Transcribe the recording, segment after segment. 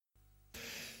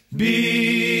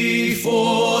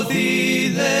Before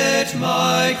thee let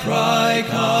my cry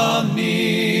come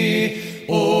near,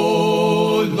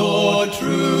 O Lord,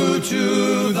 true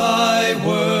to thy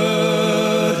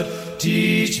word,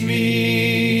 teach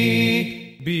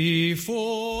me.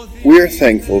 We are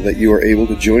thankful that you are able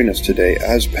to join us today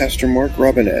as Pastor Mark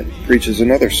Robinette preaches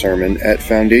another sermon at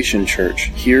Foundation Church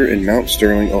here in Mount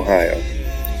Sterling, Ohio.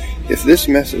 If this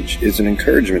message is an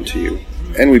encouragement to you,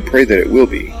 and we pray that it will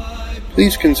be,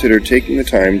 please consider taking the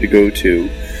time to go to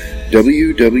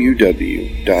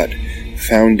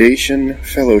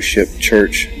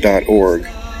www.foundationfellowshipchurch.org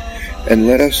and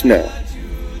let us know.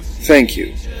 Thank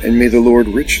you, and may the Lord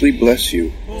richly bless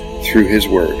you through His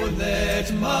Word.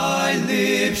 Let my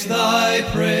lips thy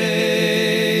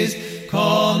praise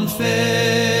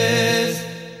confess.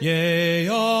 Yea,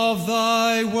 of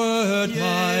thy word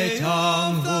my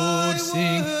tongue would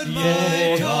sing.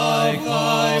 Yea, thy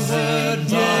word,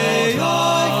 yea,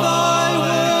 thy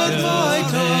word my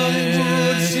tongue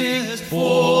would sing.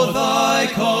 For thy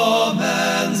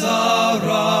commands are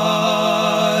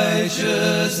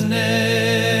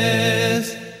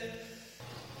righteousness.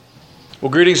 Well,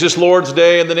 greetings this Lord's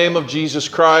Day in the name of Jesus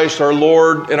Christ, our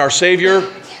Lord and our Savior.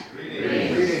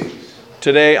 Greetings.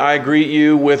 Today I greet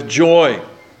you with joy.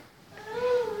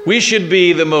 We should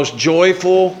be the most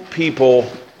joyful people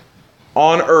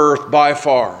on earth by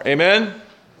far. Amen?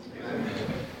 Amen.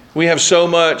 We have so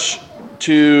much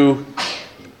to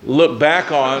look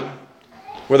back on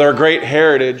with our great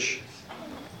heritage.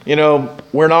 You know,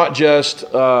 we're not just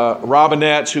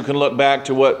Robinettes who can look back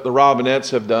to what the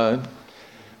Robinettes have done.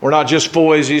 We're not just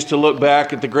Foysies to look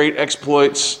back at the great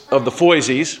exploits of the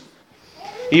Foysies.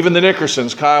 Even the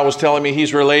Nickersons. Kyle was telling me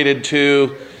he's related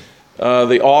to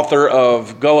the author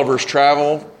of Gulliver's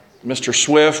Travel, Mr.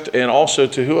 Swift, and also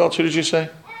to who else? Who did you say?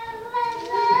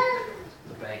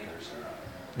 The bankers.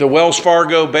 The Wells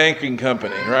Fargo Banking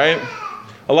Company, right?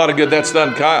 A lot of good that's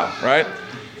done, Kyle, right?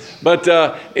 But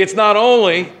it's not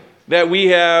only that we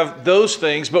have those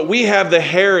things, but we have the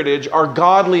heritage, our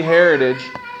godly heritage,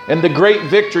 and the great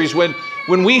victories. When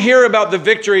we hear about the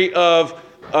victory of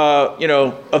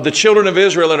the children of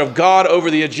Israel and of God over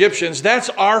the Egyptians, that's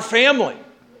our family.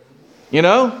 You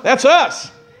know, that's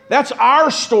us. That's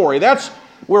our story. That's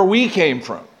where we came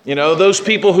from. You know, those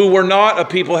people who were not a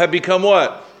people have become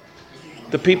what?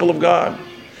 The people of God.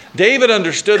 David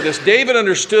understood this. David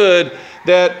understood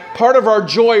that part of our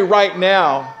joy right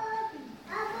now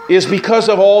is because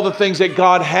of all the things that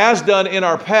God has done in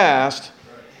our past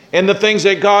and the things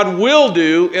that God will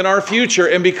do in our future.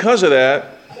 And because of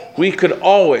that, we could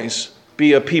always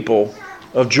be a people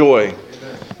of joy.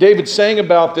 David sang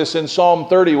about this in Psalm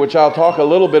 30, which I'll talk a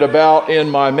little bit about in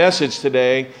my message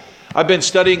today. I've been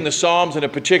studying the Psalms in a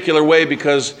particular way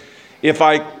because if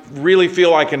I really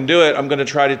feel I can do it, I'm going to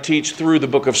try to teach through the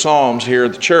book of Psalms here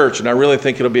at the church, and I really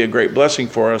think it'll be a great blessing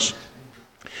for us.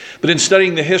 But in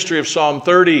studying the history of Psalm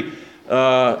 30,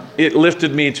 it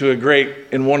lifted me to a great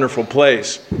and wonderful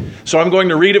place. So I'm going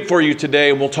to read it for you today,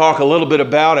 and we'll talk a little bit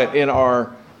about it in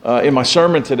my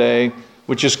sermon today,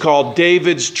 which is called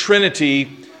David's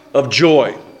Trinity of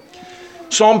Joy.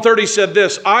 Psalm 30 said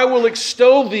this: I will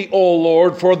extol thee, O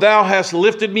Lord, for thou hast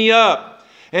lifted me up,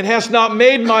 and hast not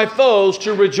made my foes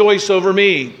to rejoice over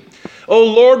me. O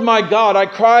Lord my God, I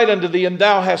cried unto thee, and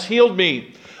thou hast healed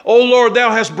me. O Lord,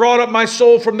 thou hast brought up my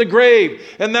soul from the grave,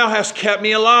 and thou hast kept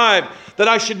me alive, that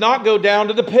I should not go down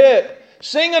to the pit.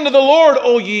 Sing unto the Lord,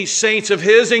 O ye saints of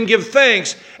his, and give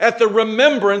thanks at the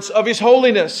remembrance of his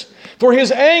holiness. For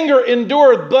his anger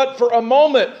endureth but for a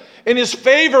moment, and his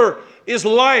favor is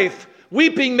life.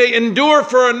 Weeping may endure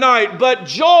for a night, but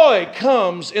joy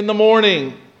comes in the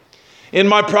morning. In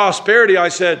my prosperity I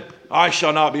said, I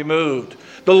shall not be moved.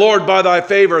 The Lord, by thy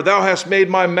favor, thou hast made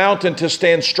my mountain to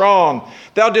stand strong.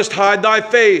 Thou didst hide thy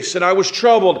face, and I was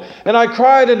troubled. And I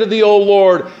cried unto thee, O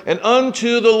Lord, and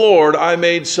unto the Lord I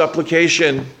made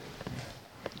supplication.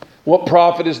 What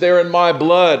profit is there in my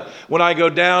blood when I go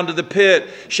down to the pit?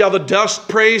 Shall the dust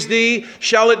praise thee?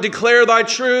 Shall it declare thy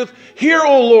truth? Hear,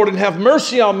 O Lord, and have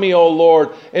mercy on me, O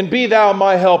Lord, and be thou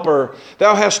my helper.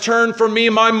 Thou hast turned from me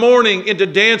my mourning into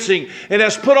dancing, and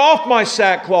hast put off my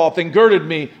sackcloth and girded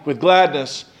me with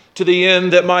gladness, to the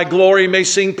end that my glory may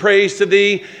sing praise to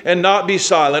thee and not be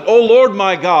silent. O Lord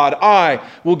my God, I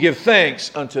will give thanks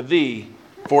unto thee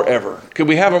forever. Could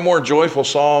we have a more joyful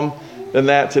psalm than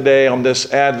that today on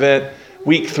this Advent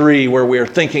week 3, where we are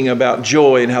thinking about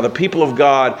joy and how the people of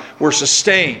God were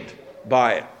sustained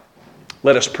by it?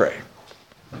 Let us pray.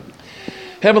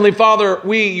 Heavenly Father,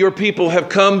 we, your people, have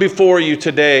come before you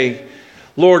today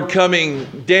Lord,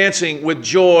 coming, dancing with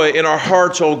joy in our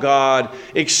hearts, oh God,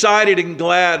 excited and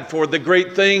glad for the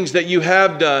great things that you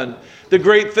have done, the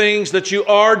great things that you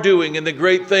are doing, and the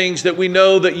great things that we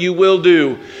know that you will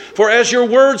do. For as your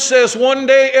word says, one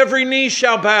day every knee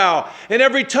shall bow and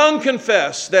every tongue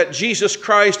confess that Jesus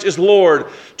Christ is Lord,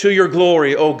 to your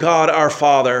glory, O God our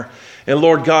Father. And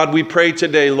Lord God, we pray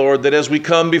today, Lord, that as we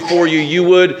come before you, you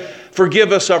would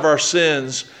forgive us of our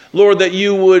sins. Lord, that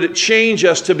you would change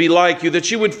us to be like you, that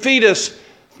you would feed us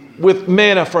with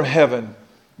manna from heaven,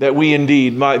 that we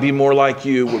indeed might be more like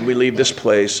you when we leave this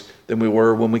place than we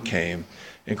were when we came.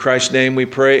 In Christ's name we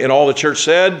pray. And all the church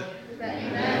said,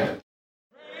 Amen.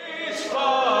 Praise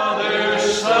Father,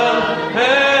 Son,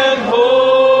 and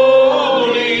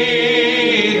Holy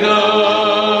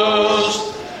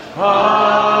Ghost.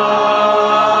 Amen.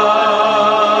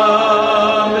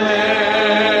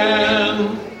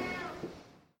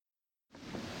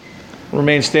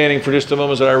 Remain standing for just a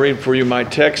moment as I read for you my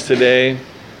text today.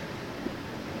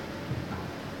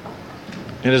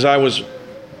 And as I was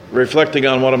reflecting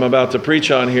on what I'm about to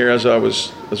preach on here, as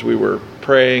we were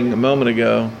praying a moment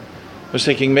ago, I was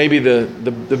thinking maybe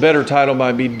the better title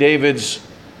might be David's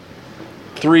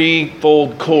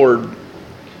threefold chord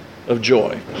of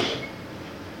joy.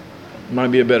 Might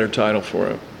be a better title for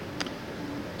it.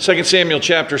 2 Samuel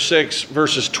chapter 6,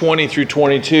 verses 20 through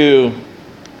 22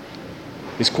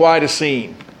 is quite a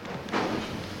scene.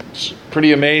 It's a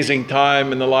pretty amazing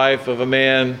time in the life of a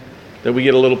man that we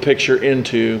get a little picture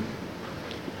into.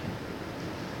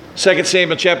 2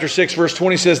 Samuel chapter 6 verse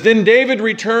 20 says, Then David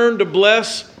returned to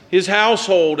bless his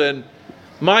household, and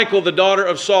Michal, the daughter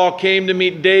of Saul, came to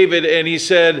meet David, and he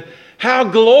said, How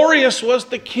glorious was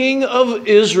the king of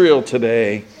Israel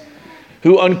today,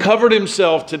 who uncovered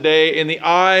himself today in the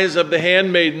eyes of the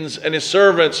handmaidens and his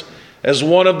servants, as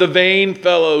one of the vain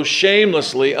fellows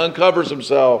shamelessly uncovers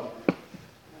himself.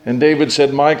 And David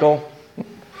said, Michal,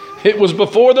 it was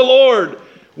before the Lord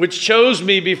which chose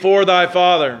me before thy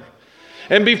father,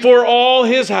 and before all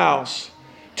his house,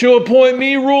 to appoint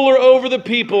me ruler over the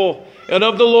people and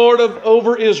of the Lord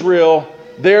over Israel.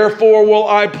 Therefore will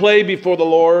I play before the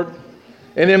Lord.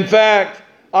 And in fact,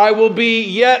 I will be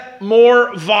yet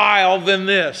more vile than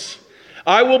this.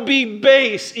 I will be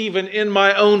base even in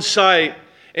my own sight.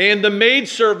 And the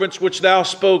maidservants which thou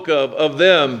spoke of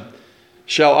them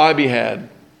shall I be had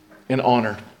and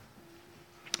honored.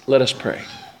 Let us pray.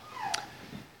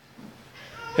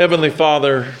 Heavenly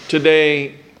Father,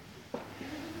 today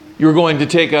you're going to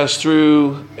take us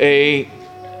through a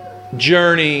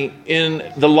journey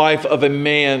in the life of a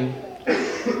man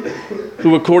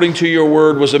who, according to your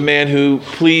word, was a man who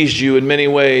pleased you in many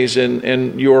ways,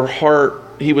 and your heart,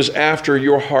 he was after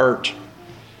your heart.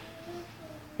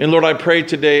 And Lord, I pray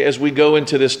today as we go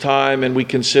into this time and we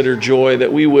consider joy,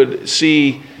 that we would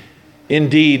see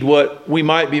indeed what we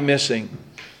might be missing.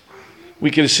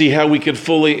 We can see how we could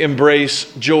fully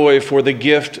embrace joy for the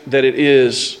gift that it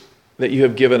is that you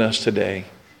have given us today.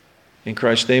 In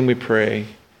Christ's name we pray.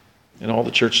 And all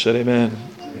the church said amen.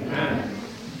 Amen.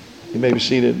 You may be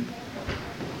seated.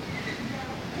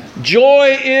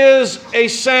 Joy is a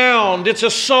sound. It's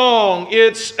a song.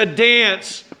 It's a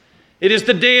dance. It is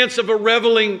the dance of a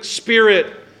reveling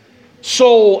spirit,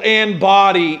 soul, and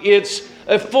body. It's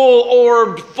a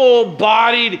full-orbed,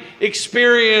 full-bodied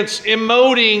experience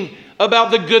emoting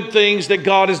about the good things that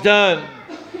God has done.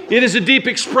 It is a deep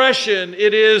expression.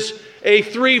 It is a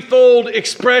threefold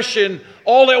expression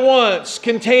all at once,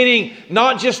 containing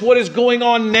not just what is going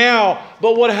on now,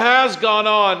 but what has gone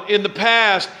on in the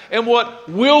past and what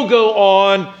will go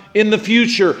on in the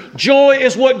future. Joy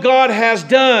is what God has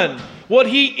done, what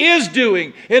He is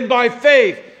doing, and by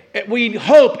faith we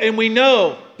hope and we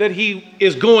know that He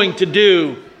is going to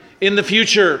do in the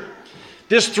future.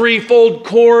 This threefold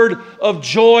chord of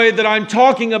joy that I'm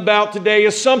talking about today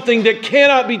is something that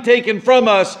cannot be taken from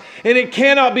us, and it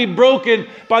cannot be broken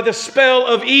by the spell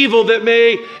of evil that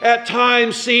may at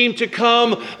times seem to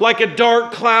come like a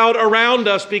dark cloud around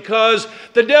us, because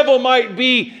the devil might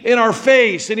be in our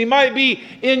face, and he might be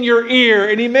in your ear,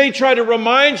 and he may try to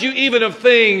remind you even of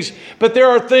things, but there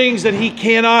are things that he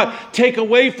cannot take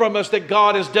away from us that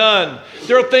God has done.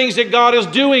 There are things that God is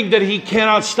doing that He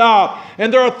cannot stop.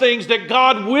 And there are things that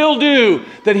God will do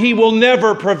that He will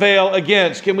never prevail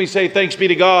against. Can we say thanks be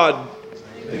to God?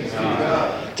 Thanks be to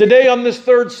God. Today on this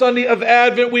third Sunday of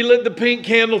Advent, we lit the pink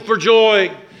candle for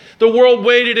joy. The world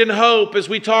waited in hope, as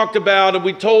we talked about, and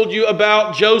we told you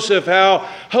about Joseph, how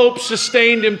hope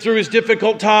sustained him through his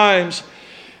difficult times.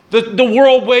 The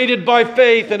world waited by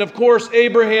faith, and of course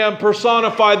Abraham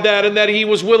personified that in that he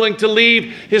was willing to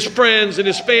leave his friends and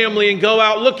his family and go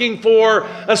out looking for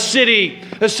a city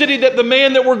that the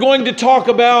man that we're going to talk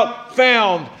about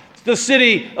found. The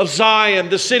city of Zion,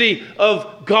 the city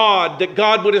of God, that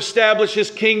God would establish His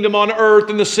kingdom on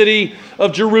earth in the city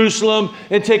of Jerusalem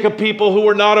and take a people who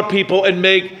were not a people and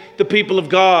make the people of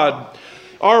God.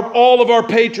 All of our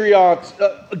patriots,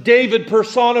 David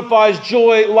personifies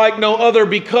joy like no other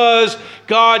because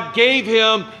God gave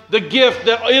him the gift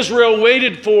that Israel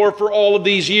waited for all of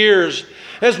these years.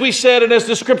 As we said, and as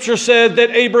the scripture said,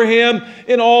 that Abraham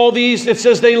in all these, it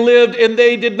says they lived and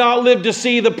they did not live to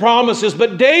see the promises,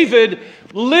 but David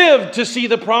lived to see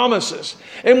the promises.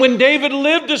 And when David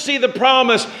lived to see the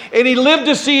promise and he lived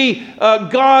to see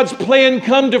God's plan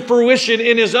come to fruition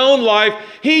in his own life,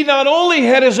 he not only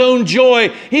had his own joy,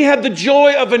 he had the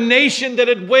joy of a nation that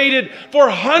had waited for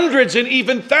hundreds and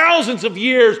even thousands of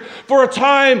years for a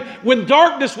time when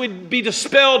darkness would be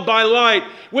dispelled by light,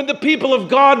 when the people of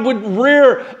God would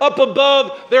rear up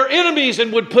above their enemies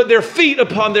and would put their feet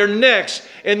upon their necks,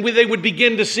 and they would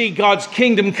begin to see God's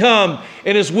kingdom come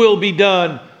and His will be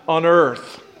done on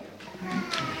earth.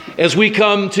 As we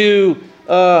come to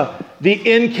the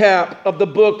end cap of the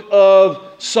book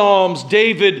of Psalms,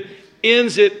 David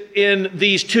ends it in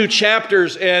these 2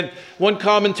 chapters, and one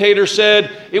commentator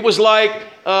said it was like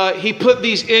he put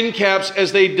these end caps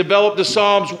as they developed the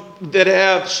Psalms that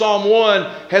have Psalm 1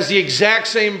 has the exact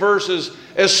same verses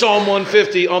as Psalm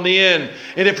 150 on the end.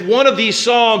 And if one of these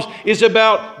Psalms is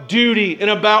about duty and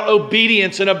about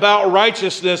obedience and about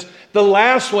righteousness, the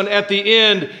last one at the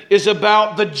end is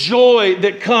about the joy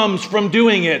that comes from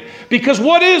doing it. Because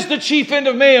what is the chief end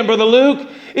of man, Brother Luke?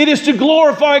 It is to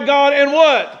glorify God and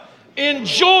what?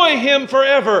 Enjoy Him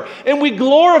forever. And we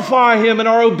glorify Him in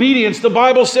our obedience. The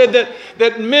Bible said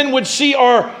that men would see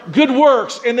our good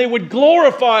works and they would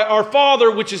glorify our Father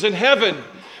which is in heaven.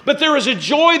 But there is a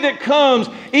joy that comes,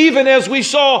 even as we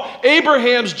saw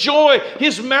Abraham's joy,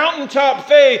 his mountaintop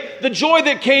faith. The joy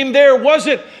that came there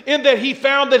wasn't in that he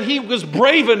found that he was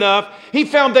brave enough. He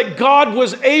found that God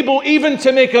was able even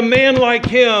to make a man like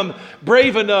him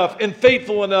brave enough and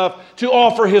faithful enough to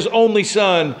offer His only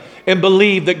Son and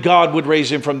believe that God would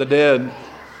raise Him from the dead.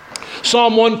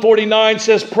 Psalm 149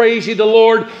 says, "Praise ye the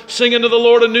Lord, sing unto the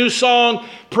Lord a new song.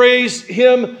 Praise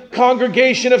Him,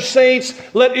 congregation of saints.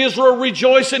 Let Israel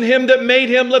rejoice in Him that made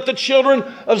him. Let the children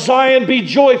of Zion be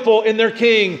joyful in their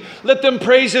King. Let them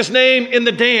praise His name in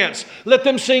the dance. Let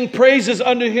them sing praises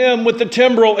unto Him with the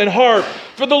timbrel and harp.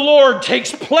 For the Lord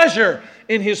takes pleasure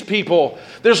in His people."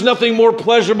 There's nothing more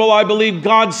pleasurable, I believe,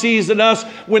 God sees in us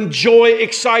when joy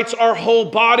excites our whole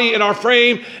body and our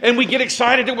frame, and we get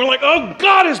excited and we're like, oh,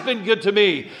 God has been good to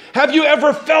me. Have you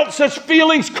ever felt such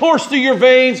feelings course through your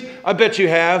veins? I bet you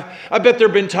have. I bet there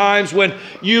have been times when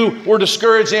you were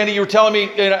discouraged, Andy. You were telling me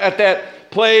at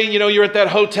that play, you're at that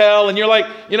hotel and you're like,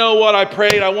 you know what, I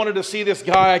prayed, I wanted to see this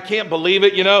guy, I can't believe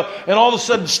it, and all of a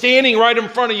sudden standing right in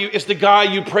front of you is the guy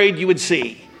you prayed you would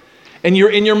see. And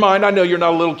you're in your mind, I know you're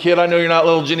not a little kid, I know you're not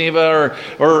little Geneva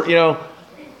or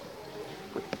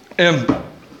and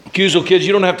Cusel kids,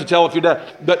 you don't have to tell if you're dad.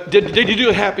 But did you do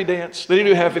a happy dance? Did you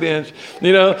do a happy dance?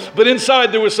 But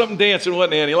inside there was something dancing,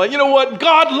 wasn't it, Annie? Like, you know what?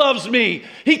 God loves me.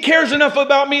 He cares enough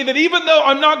about me that even though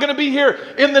I'm not going to be here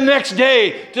in the next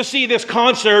day to see this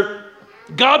concert,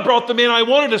 God brought the man I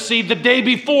wanted to see the day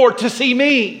before to see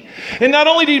me. And not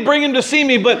only did He bring him to see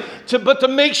me, but to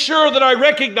make sure that I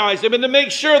recognized him and to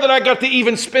make sure that I got to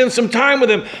even spend some time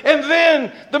with him. And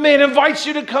then the man invites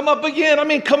you to come up again. I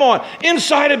mean, come on.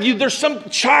 Inside of you, there's some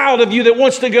child of you that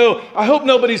wants to go, I hope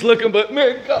nobody's looking, but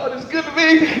man, God is good to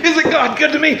me. Isn't God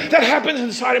good to me? That happens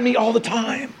inside of me all the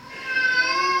time.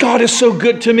 God is so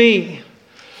good to me.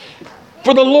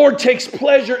 For the Lord takes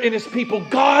pleasure in His people.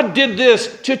 God did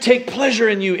this to take pleasure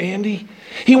in you, Andy.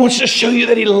 He wants to show you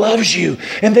that He loves you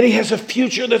and that He has a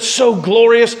future that's so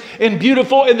glorious and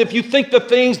beautiful. And if you think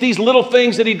these little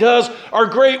things that He does are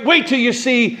great, wait till you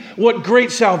see what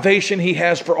great salvation He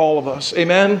has for all of us.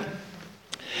 Amen?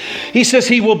 He says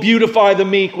He will beautify the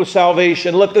meek with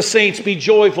salvation. Let the saints be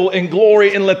joyful in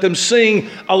glory and let them sing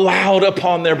aloud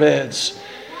upon their beds.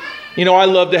 I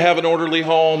love to have an orderly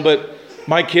home, but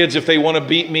my kids, if they want to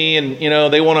beat me and,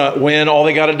 they want to win, all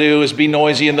they got to do is be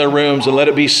noisy in their rooms and let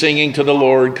it be singing to the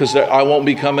Lord, because I won't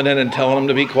be coming in and telling them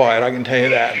to be quiet. I can tell you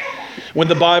that. When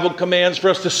the Bible commands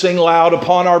for us to sing loud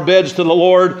upon our beds to the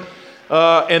Lord,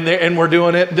 and we're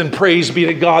doing it, then praise be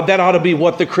to God. That ought to be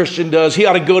what the Christian does. He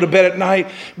ought to go to bed at night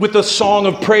with a song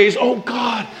of praise. Oh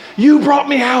God, You brought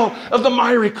me out of the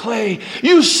miry clay.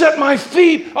 You set my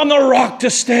feet on the rock to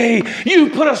stay.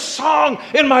 You put a song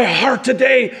in my heart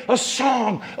today, a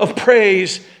song of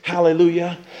praise.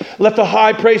 Hallelujah. Let the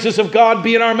high praises of God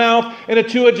be in our mouth and a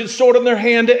two-edged sword in their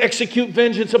hand to execute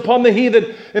vengeance upon the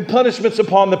heathen and punishments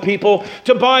upon the people,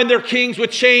 to bind their kings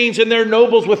with chains and their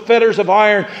nobles with fetters of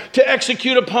iron, to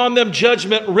execute upon them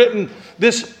judgment written.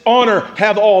 This honor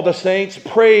have all the saints.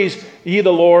 Praise ye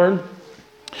the Lord.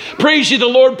 Praise ye the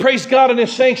Lord. Praise God in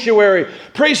his sanctuary.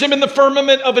 Praise him in the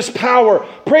firmament of his power.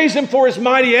 Praise him for his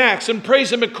mighty acts, and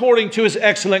praise him according to his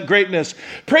excellent greatness.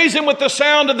 Praise him with the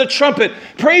sound of the trumpet.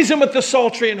 Praise him with the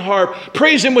psaltery and harp.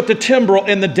 Praise him with the timbrel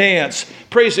and the dance.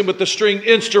 Praise him with the stringed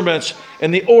instruments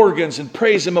and the organs, and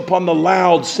praise him upon the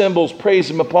loud cymbals. Praise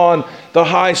him upon the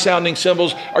high sounding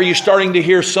cymbals. Are you starting to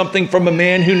hear something from a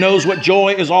man who knows what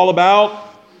joy is all about?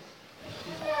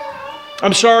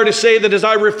 I'm sorry to say that as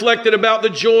I reflected about the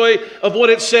joy of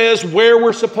what it says, where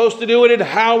we're supposed to do it and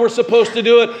how we're supposed to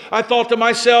do it, I thought to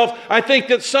myself, I think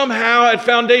that somehow at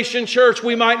Foundation Church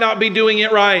we might not be doing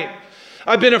it right.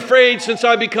 I've been afraid since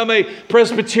I become a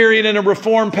Presbyterian and a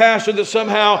Reformed pastor that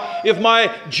somehow if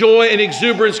my joy and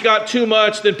exuberance got too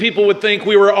much, then people would think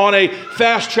we were on a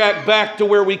fast track back to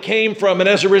where we came from. And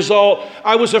as a result,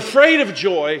 I was afraid of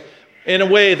joy in a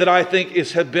way that I think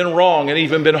has been wrong and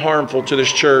even been harmful to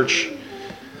this church.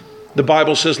 The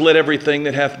Bible says, let everything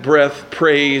that hath breath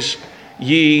praise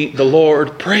ye the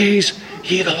Lord. Praise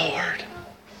ye the Lord.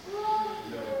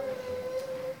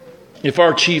 If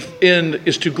our chief end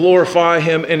is to glorify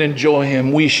him and enjoy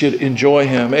him, we should enjoy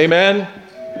him. Amen?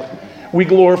 We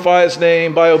glorify his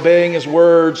name by obeying his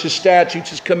words, his statutes,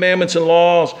 his commandments and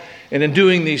laws. And in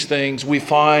doing these things, we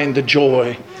find the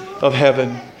joy of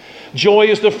heaven. Joy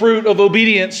is the fruit of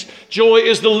obedience. Joy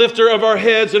is the lifter of our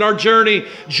heads in our journey.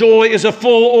 Joy is a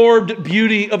full-orbed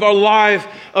beauty of our life,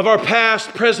 of our past,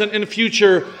 present, and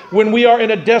future. When we are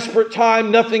in a desperate time,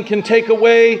 nothing can take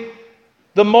away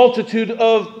the multitude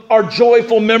of our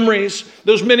joyful memories.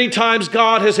 Those many times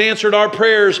God has answered our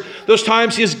prayers. Those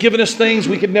times he has given us things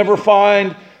we could never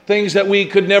find, things that we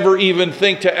could never even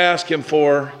think to ask him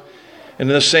for. And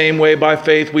in the same way, by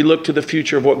faith, we look to the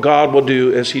future of what God will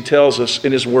do as he tells us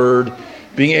in his word.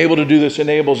 Being able to do this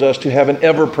enables us to have an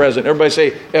ever-present, everybody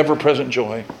say, ever-present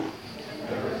joy.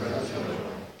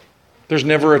 There's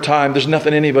never a time, there's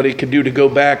nothing anybody could do to go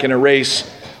back and erase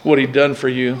what he'd done for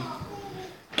you.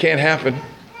 Can't happen.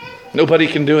 Nobody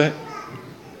can do it.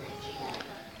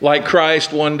 Like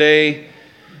Christ one day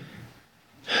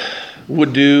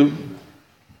would do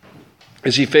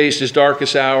as he faced his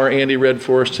darkest hour. Andy read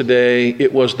for us today,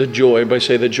 it was the joy. Everybody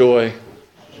say the joy.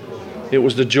 It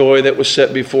was the joy that was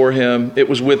set before him. It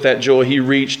was with that joy he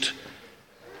reached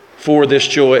for this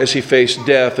joy as he faced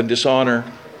death and dishonor.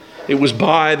 It was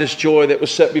by this joy that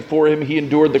was set before him he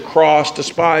endured the cross,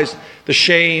 despised the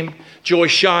shame. Joy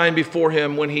shined before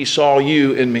him when he saw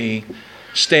you and me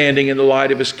standing in the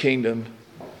light of his kingdom.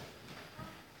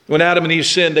 When Adam and Eve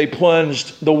sinned, they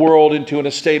plunged the world into a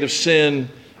state of sin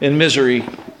and misery.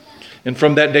 And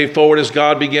from that day forward, as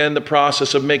God began the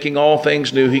process of making all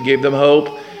things new, he gave them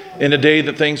hope in a day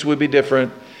that things would be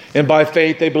different. And by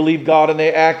faith, they believed God and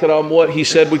they acted on what he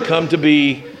said would come to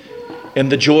be.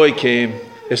 And the joy came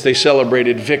as they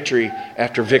celebrated victory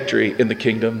after victory in the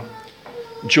kingdom.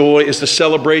 Joy is the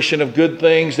celebration of good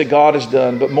things that God has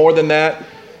done. But more than that,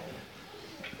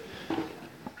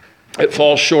 it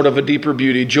falls short of a deeper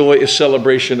beauty. Joy is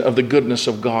celebration of the goodness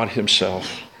of God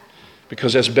himself,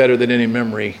 because that's better than any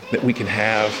memory that we can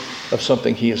have of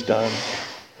something he has done.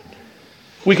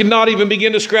 We cannot even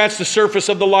begin to scratch the surface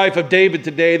of the life of David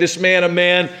today. This man, a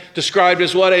man described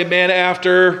as what? A man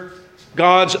after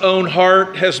God's own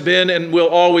heart, has been and will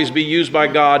always be used by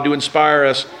God to inspire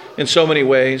us in so many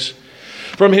ways.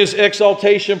 From his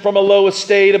exaltation from a low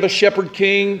estate of a shepherd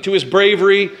king, to his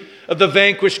bravery of the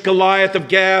vanquished Goliath of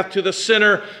Gath, to the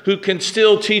sinner who can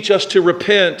still teach us to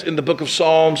repent in the book of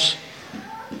Psalms.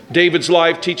 David's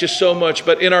life teaches so much,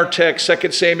 but in our text,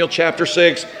 2 Samuel chapter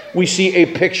 6, we see a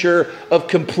picture of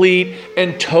complete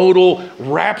and total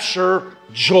rapture,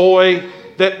 joy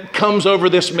that comes over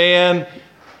this man.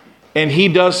 And he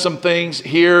does some things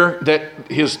here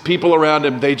that his people around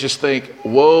him, they just think,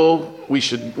 whoa, we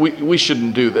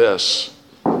shouldn't do this.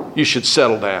 You should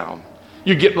settle down.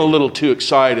 You're getting a little too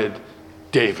excited,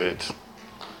 David.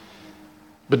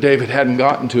 But David hadn't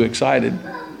gotten too excited.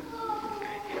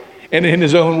 And in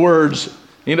his own words,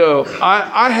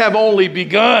 I have only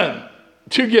begun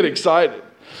to get excited.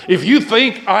 If you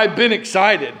think I've been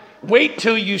excited, Wait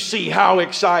till you see how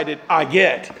excited I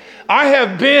get. I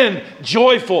have been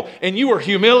joyful and you were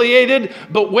humiliated,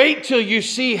 but wait till you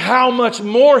see how much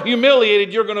more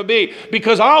humiliated you're going to be,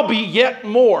 because I'll be yet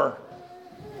more.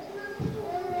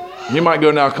 You might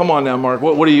go, now, come on now, Mark,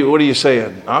 what are you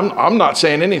saying? I'm not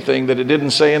saying anything that it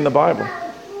didn't say in the Bible.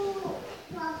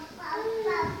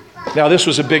 Now, this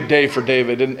was a big day for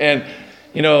David, and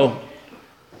you know,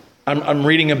 I'm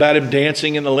reading about him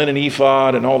dancing in the linen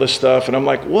ephod and all this stuff, and I'm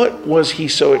like, what was he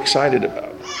so excited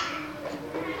about?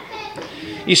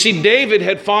 You see, David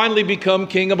had finally become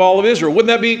king of all of Israel. Wouldn't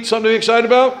that be something to be excited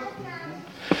about?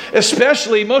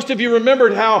 Especially, most of you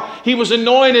remembered how he was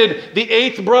anointed the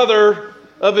eighth brother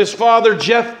of his father,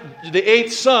 the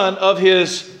eighth son of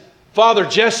his father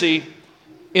Jesse,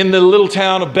 in the little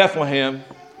town of Bethlehem.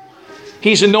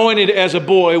 He's anointed as a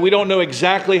boy. We don't know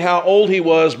exactly how old he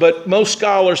was, but most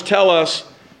scholars tell us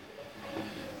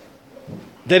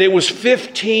that it was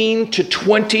 15 to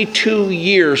 22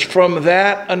 years from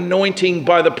that anointing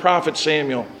by the prophet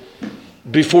Samuel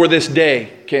before this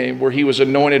day came where he was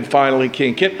anointed finally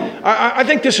king. I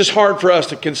think this is hard for us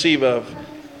to conceive of.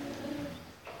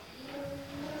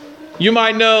 You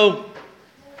might know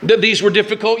that these were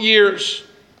difficult years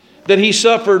that he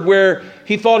suffered, where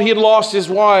he thought he had lost his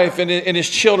wife and his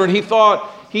children. He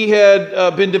thought he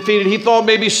had been defeated. He thought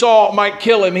maybe Saul might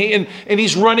kill him. And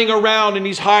he's running around and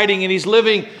he's hiding and he's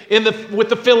living with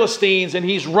the Philistines, and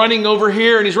he's running over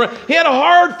here and he had a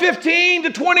hard 15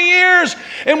 to 20 years.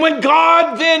 And when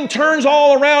God then turns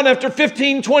all around after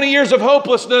 15, 20 years of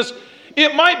hopelessness,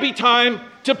 it might be time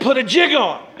to put a jig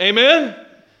on. Amen?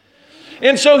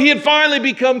 And so he had finally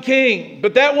become king.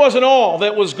 But that wasn't all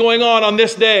that was going on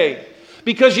this day.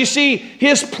 Because you see,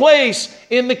 his place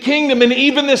in the kingdom, and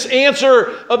even this answer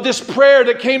of this prayer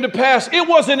that came to pass, it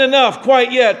wasn't enough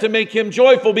quite yet to make him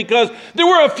joyful, because there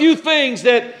were a few things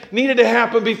that needed to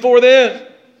happen before then.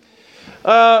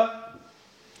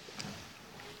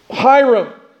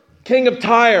 Hiram, king of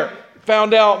Tyre,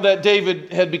 found out that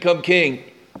David had become king.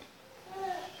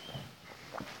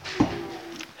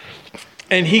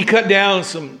 And he cut down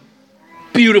some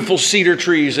beautiful cedar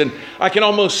trees, and I can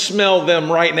almost smell them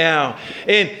right now.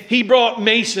 And he brought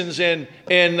masons and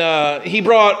he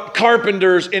brought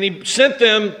carpenters, and he sent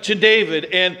them to David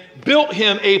and built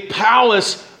him a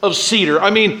palace of cedar.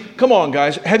 I mean, come on,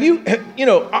 guys.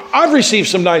 I've received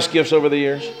some nice gifts over the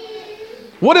years.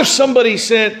 What if somebody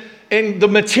sent and the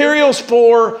materials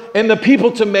for and the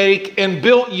people to make and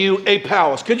built you a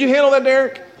palace? Could you handle that,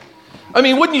 Derek? I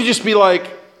mean, wouldn't you just be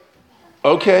like,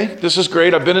 okay, this is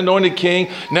great. I've been anointed king.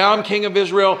 Now I'm king of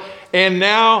Israel. And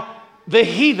now the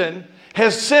heathen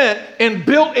has sent and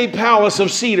built a palace of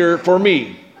cedar for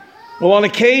me. Well, on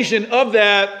occasion of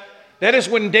that is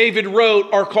when David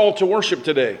wrote our call to worship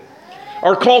today.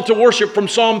 Our call to worship from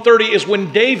Psalm 30 is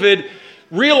when David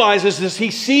realizes this.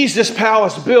 He sees this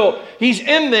palace built. He's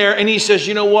in there and he says,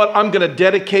 you know what? I'm going to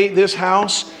dedicate this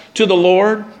house to the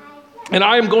Lord. And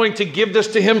I am going to give this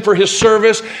to him for his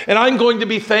service. And I'm going to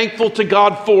be thankful to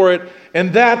God for it.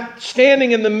 And that,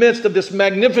 standing in the midst of this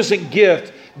magnificent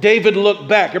gift, David looked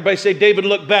back. Everybody say, David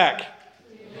looked back.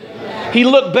 He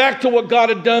looked back to what God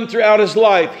had done throughout his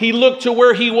life. He looked to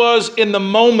where he was in the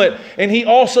moment. And he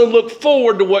also looked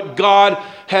forward to what God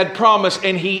had promised.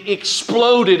 And he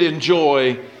exploded in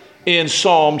joy in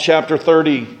Psalm chapter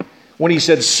 30 when he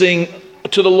said, sing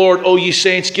to the Lord, O ye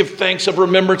saints, give thanks of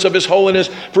remembrance of his holiness,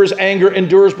 for his anger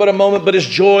endures but a moment, but his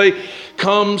joy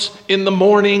comes in the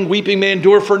morning. Weeping may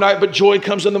endure for a night, but joy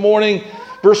comes in the morning.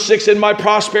 Verse 6, in my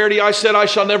prosperity I said I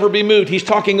shall never be moved. He's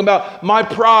talking about my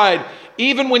pride.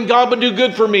 Even when God would do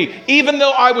good for me, even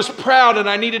though I was proud and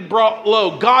I needed brought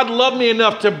low, God loved me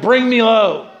enough to bring me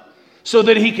low so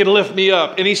that he could lift me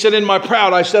up. And he said, in my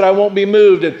proud I said I won't be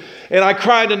moved. And I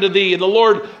cried unto thee, and the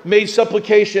Lord made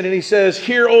supplication, and he says,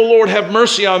 hear, O Lord, have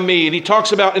mercy on me. And he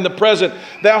talks about in the present,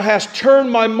 thou hast turned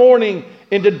my mourning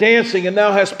into dancing, and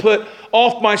thou hast put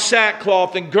off my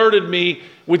sackcloth and girded me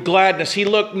with gladness. He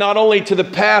looked not only to the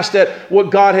past at what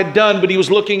God had done, but he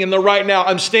was looking in the right now.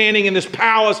 I'm standing in this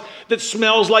palace that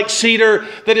smells like cedar,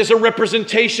 that is a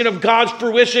representation of God's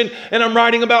fruition. And I'm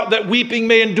writing about that weeping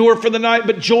may endure for the night,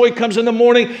 but joy comes in the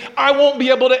morning. I won't be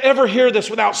able to ever hear this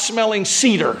without smelling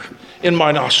cedar in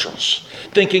my nostrils.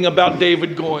 Thinking about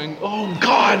David going, oh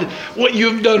God, what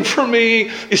you've done for me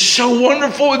is so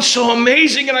wonderful and so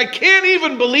amazing, and I can't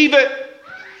even believe it.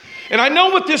 And I know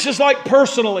what this is like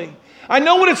personally. I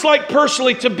know what it's like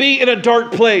personally to be in a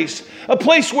dark place, a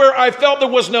place where I felt there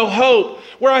was no hope,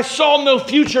 where I saw no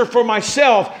future for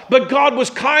myself, but God was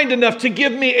kind enough to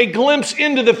give me a glimpse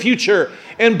into the future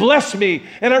and bless me.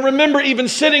 And I remember even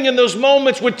sitting in those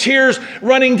moments with tears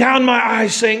running down my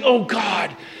eyes saying, oh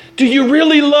God, Do you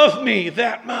really love me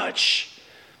that much?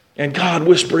 And God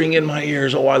whispering in my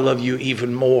ears, oh, I love you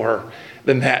even more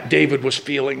than that. David was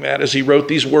feeling that as he wrote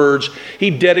these words. He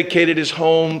dedicated his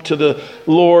home to the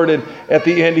Lord. And at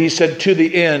the end, he said, to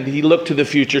the end, he looked to the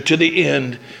future, to the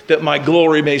end, that my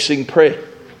glory may sing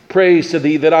praise to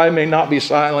thee, that I may not be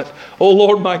silent. O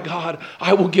Lord my God,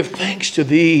 I will give thanks to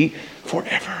thee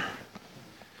forever.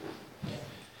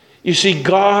 You see,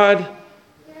 God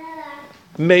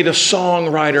made a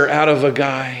songwriter out of a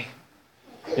guy.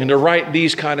 And to write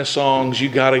these kind of songs, you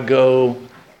got to go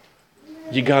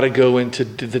into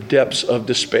the depths of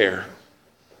despair.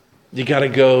 You got to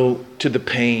go to the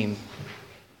pain.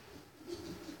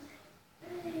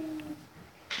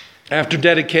 After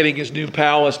dedicating his new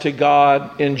palace to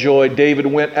God in joy, David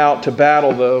went out to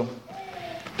battle, though.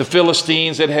 The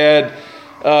Philistines had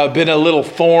been a little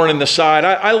thorn in the side.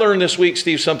 I learned this week,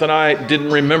 Steve, something I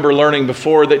didn't remember learning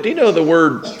before. That, do you know the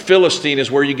word Philistine is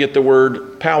where you get the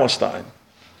word Palestine?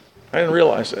 I didn't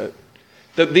realize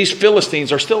that these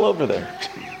Philistines are still over there.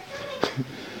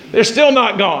 They're still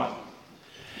not gone.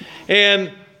 And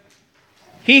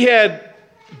he had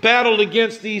battled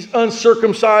against these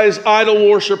uncircumcised idol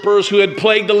worshipers who had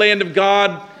plagued the land of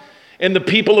God and the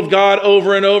people of God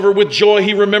over and over. With joy,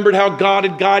 he remembered how God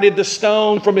had guided the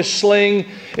stone from his sling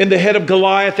in the head of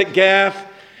Goliath at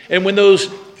Gath. And when those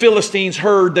Philistines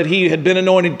heard that he had been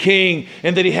anointed king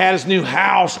and that he had his new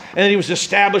house and that he was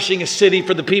establishing a city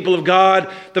for the people of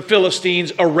God, the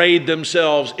Philistines arrayed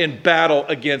themselves in battle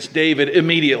against David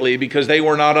immediately, because they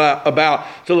were not about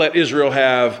to let Israel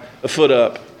have a foot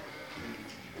up.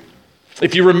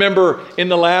 If you remember in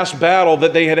the last battle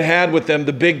that they had with them,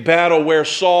 the big battle where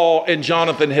Saul and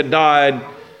Jonathan had died,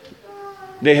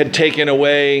 they had taken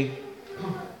away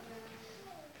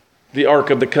the Ark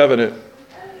of the Covenant.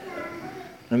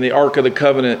 And the Ark of the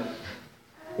Covenant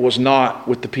was not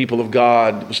with the people of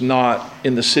God. It was not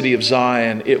in the city of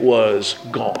Zion. It was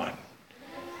gone.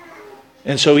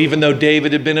 And so even though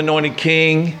David had been anointed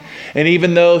king, and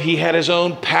even though he had his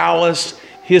own palace,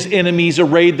 his enemies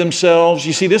arrayed themselves.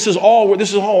 You see, this is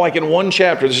all like in one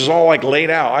chapter. This is all like laid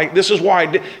out. This is why.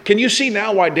 Can you see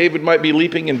now why David might be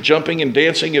leaping and jumping and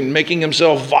dancing and making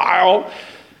himself vile?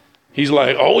 He's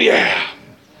like, oh yeah.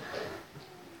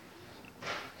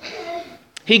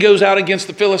 He goes out against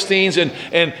the Philistines,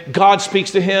 and God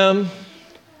speaks to him.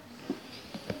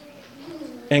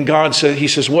 And he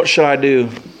says, what should I do?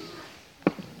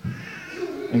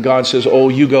 And God says, oh,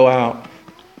 you go out.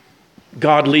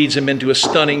 God leads him into a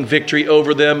stunning victory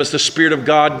over them as the Spirit of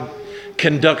God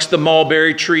conducts the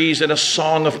mulberry trees in a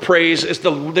song of praise as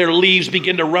their leaves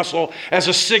begin to rustle as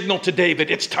a signal to David.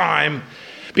 It's time.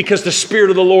 Because the Spirit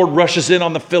of the Lord rushes in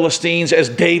on the Philistines as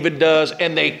David does,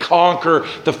 and they conquer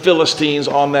the Philistines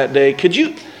on that day.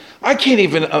 I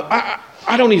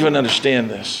don't even understand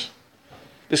this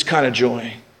kind of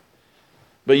joy.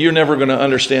 But you're never going to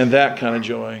understand that kind of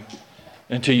joy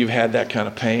until you've had that kind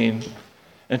of pain,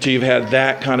 until you've had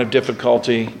that kind of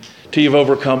difficulty, until you've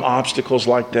overcome obstacles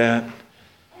like that.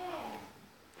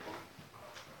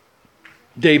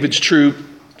 David's troops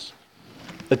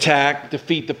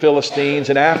defeat the Philistines,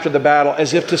 and after the battle,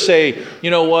 as if to say, you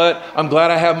know what? I'm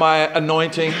glad I have my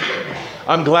anointing.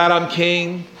 I'm glad I'm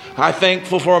king. I'm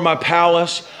thankful for my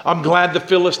palace. I'm glad the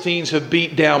Philistines have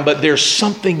beat down, but there's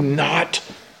something not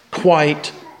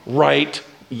quite right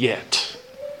yet.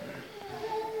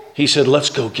 He said, let's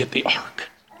go get the ark.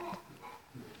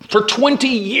 For 20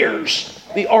 years,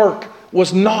 the ark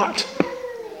was not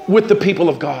with the people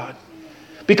of God.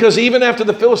 Because even after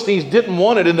the Philistines didn't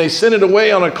want it and they sent it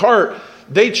away on a cart,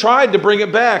 they tried to bring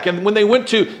it back. And when they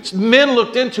men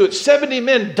looked into it, 70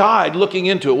 men died looking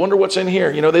into it. Wonder what's in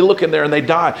here. They look in there and they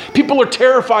die. People are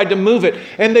terrified to move it.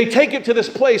 And they take it to this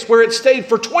place where it stayed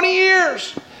for 20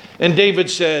 years. And David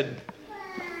said,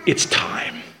 it's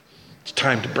time. It's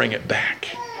time to bring it back.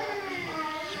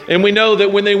 And we know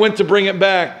that when they went to bring it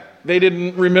back, they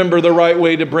didn't remember the right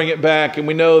way to bring it back. And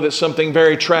we know that something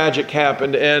very tragic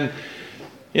happened. And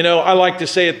I like to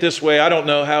say it this way. I don't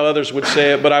know how others would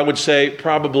say it, but I would say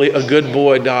probably a good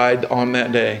boy died on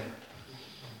that day.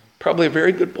 Probably a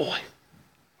very good boy.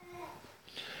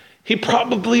 He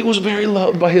probably was very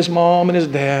loved by his mom and his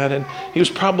dad, and he was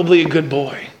probably a good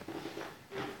boy.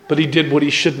 But he did what he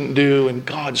shouldn't do, and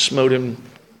God smote him.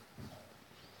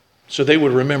 So they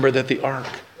would remember that the ark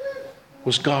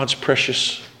was God's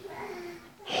precious,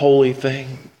 holy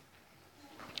thing,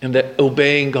 and that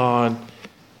obeying God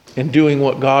and doing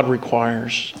what God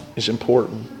requires is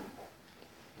important.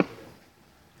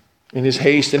 In his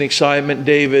haste and excitement,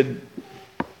 David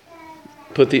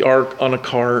put the ark on a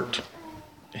cart.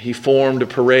 He formed a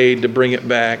parade to bring it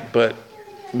back, but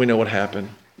we know what happened.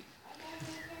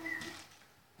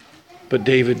 But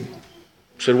David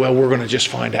said, well, we're going to just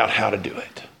find out how to do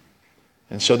it.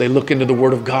 And so they look into the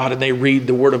Word of God and they read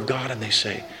the Word of God and they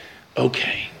say,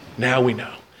 okay, now we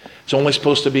know. It's only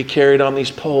supposed to be carried on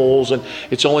these poles, and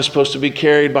it's only supposed to be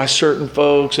carried by certain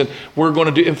folks. And we're going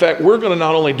to do, in fact, we're going to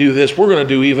not only do this, we're going to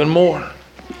do even more.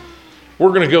 We're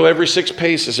going to go every 6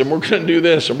 paces, and we're going to do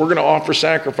this, and we're going to offer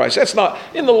sacrifice. That's not,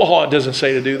 in the law, it doesn't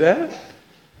say to do that.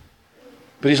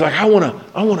 But he's like, I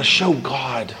want to show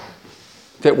God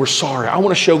that we're sorry. I want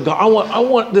to show God, I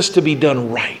want this to be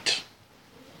done right.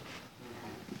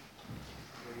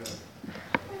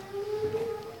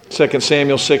 2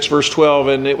 Samuel 6, verse 12,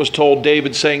 and it was told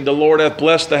David, saying, the Lord hath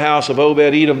blessed the house of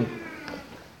Obed-Edom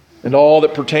and all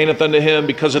that pertaineth unto him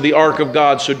because of the ark of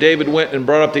God. So David went and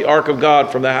brought up the ark of God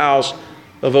from the house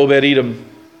of Obed-Edom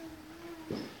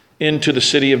into the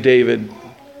city of David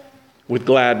with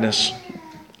gladness.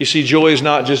 You see, joy is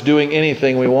not just doing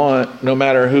anything we want, no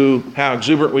matter how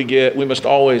exuberant we get. We must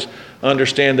always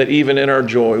understand that even in our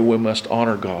joy, we must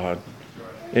honor God.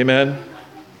 Amen?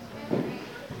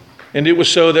 And it was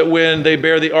so that when they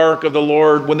bare the ark of the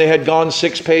Lord, when they had gone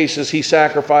 6 paces, he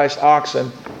sacrificed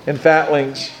oxen and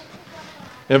fatlings.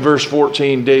 In verse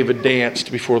 14, David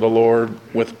danced before the Lord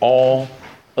with all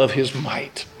of his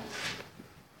might.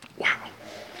 Wow.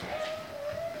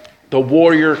 The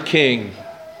warrior king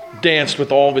danced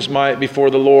with all of his might before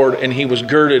the Lord, and he was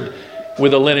girded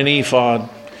with a linen ephod.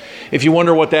 If you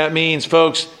wonder what that means,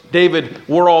 folks, David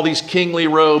wore all these kingly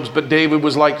robes, but David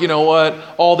was like, you know what?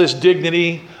 All this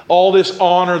dignity, all this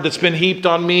honor that's been heaped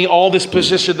on me, all this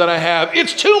position that I have,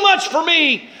 it's too much for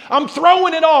me. I'm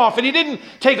throwing it off. And he didn't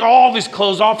take all of his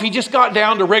clothes off. He just got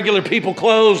down to regular people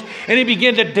clothes, and he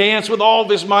began to dance with all of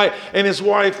his might. And his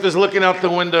wife is looking out the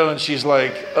window, and she's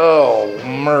like, oh,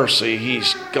 mercy,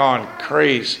 he's gone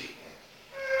crazy.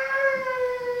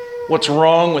 What's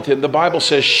wrong with him? The Bible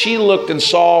says she looked and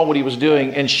saw what he was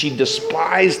doing, and she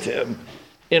despised him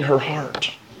in her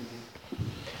heart.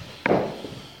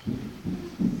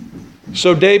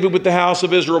 So David with the house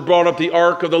of Israel brought up the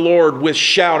ark of the Lord with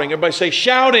shouting. Everybody say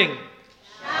shouting.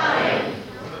 Shouting.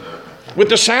 With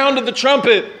the sound of the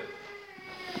trumpet.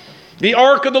 The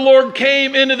ark of the Lord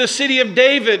came into the city of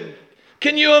David.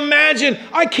 Can you imagine?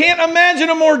 I can't imagine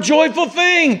a more joyful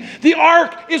thing. The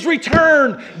ark is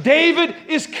returned. David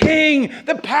is king.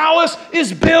 The palace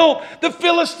is built. The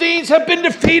Philistines have been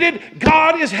defeated.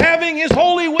 God is having his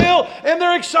holy will, and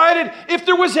they're excited. If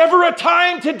there was ever a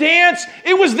time to dance,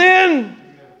 it was then.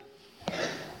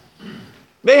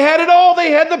 They had it all. They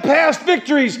had the past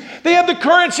victories. They had the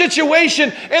current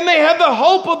situation, and they had the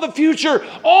hope of the future.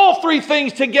 All 3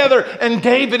 things together. And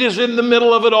David is in the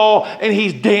middle of it all, and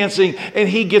he's dancing, and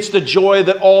he gets the joy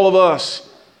that all of us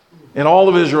and all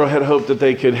of Israel had hoped that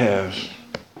they could have.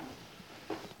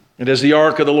 And as the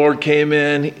ark of the Lord came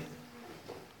in,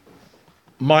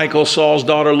 Michal, Saul's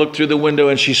daughter, looked through the window,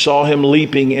 and she saw him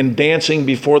leaping and dancing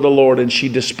before the Lord, and she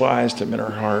despised him in her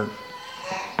heart.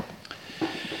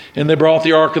 And they brought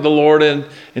the ark of the Lord and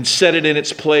set it in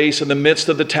its place in the midst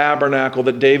of the tabernacle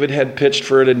that David had pitched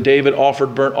for it. And David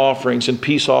offered burnt offerings and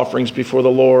peace offerings before the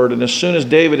Lord. And as soon as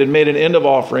David had made an end of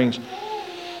offerings,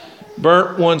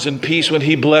 burnt ones and peace, when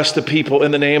he blessed the people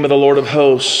in the name of the Lord of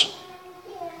hosts.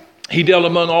 He dealt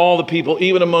among all the people,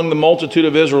 even among the multitude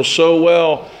of Israel, so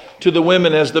well to the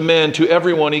women as the men. To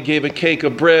everyone he gave a cake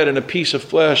of bread and a piece of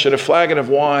flesh and a flagon of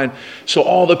wine. So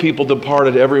all the people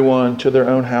departed, everyone to their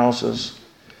own houses.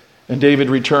 And David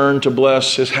returned to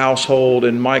bless his household,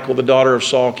 and Michal, the daughter of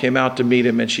Saul, came out to meet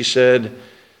him, and she said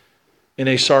in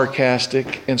a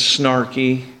sarcastic and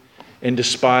snarky and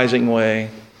despising way,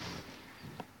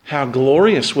 how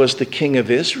glorious was the king of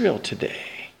Israel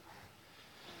today,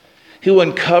 who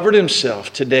uncovered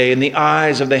himself today in the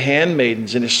eyes of the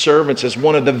handmaidens and his servants as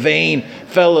one of the vain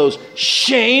fellows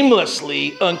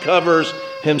shamelessly uncovers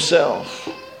himself.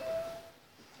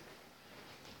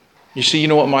 You see, you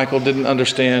know what Michal didn't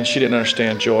understand? She didn't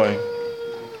understand joy.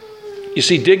 You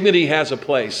see, dignity has a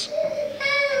place.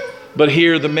 But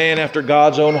here, the man after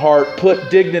God's own heart put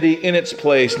dignity in its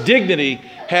place. Dignity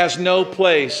has no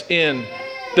place in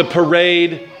the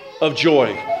parade of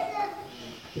joy.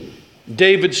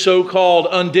 David's so-called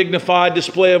undignified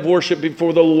display of worship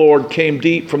before the Lord came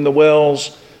deep from the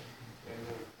wells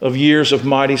of years of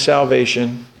mighty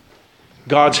salvation,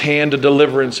 God's hand of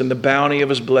deliverance and the bounty of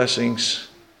his blessings.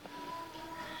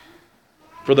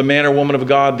 For the man or woman of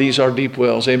God, these are deep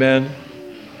wells. Amen.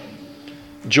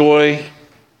 Joy,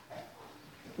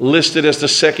 listed as the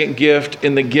second gift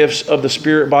in the gifts of the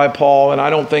Spirit by Paul. And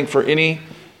I don't think for any,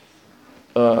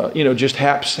 just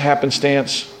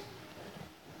happenstance.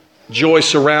 Joy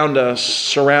surrounds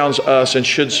us, and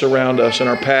should surround us in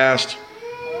our past,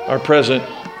 our present,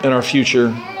 and our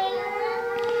future.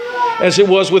 As it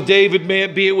was with David, may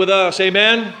it be it with us.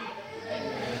 Amen?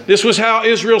 This was how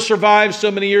Israel survived so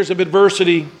many years of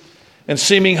adversity and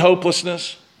seeming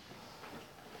hopelessness.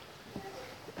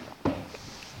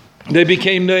 They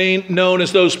became known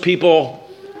as those people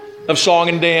of song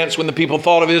and dance. When the people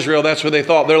thought of Israel, that's what they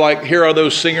thought. They're like, here are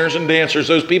those singers and dancers,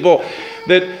 those people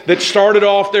that started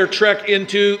off their trek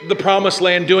into the promised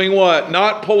land doing what?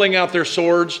 Not pulling out their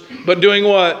swords, but doing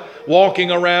what? Walking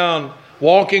around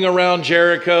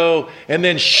Jericho and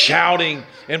then shouting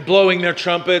and blowing their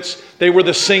trumpets. They were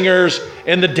the singers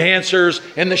and the dancers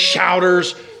and the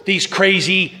shouters, these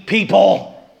crazy people.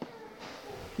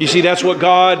 You see, that's what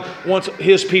God wants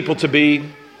His people to be.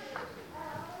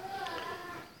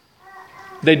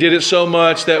 They did it so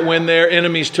much that when their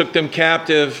enemies took them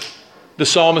captive, the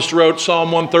psalmist wrote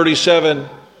Psalm 137,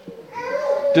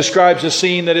 describes a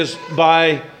scene that is,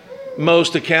 by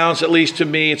most accounts, at least to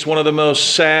me, it's one of the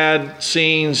most sad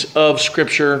scenes of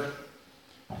Scripture.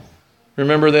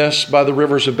 Remember this? By the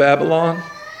rivers of Babylon,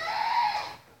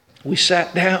 we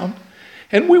sat down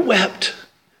and we wept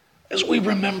as we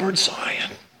remembered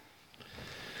Zion.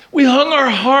 We hung our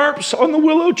harps on the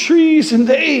willow trees, and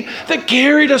they that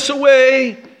carried us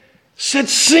away said,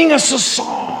 sing us a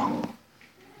song.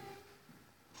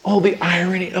 Oh, the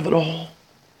irony of it all.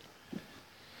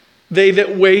 They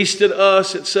that wasted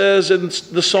us, it says in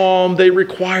the psalm, they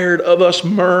required of us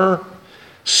myrrh.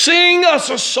 Sing us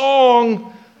a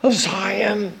song of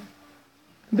Zion.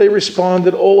 They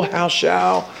responded, oh, how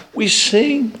shall we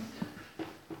sing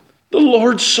the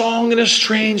Lord's song in a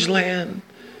strange land?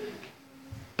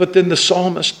 But then the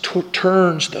psalmist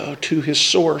turns, though, to his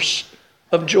source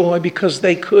of joy, because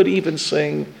they could even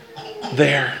sing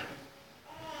there.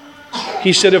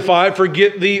 He said, if I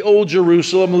forget thee, O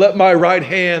Jerusalem, let my right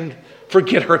hand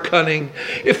forget her cunning.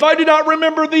 If I do not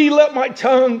remember thee, let my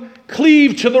tongue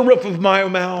cleave to the roof of my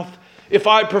mouth. If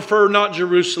I prefer not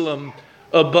Jerusalem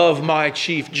above my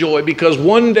chief joy, because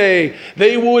one day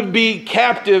they would be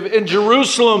captive and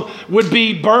Jerusalem would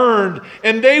be burned,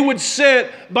 and they would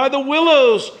sit by the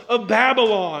willows of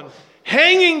Babylon,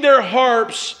 hanging their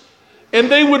harps, and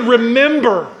they would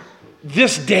remember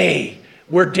this day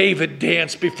where David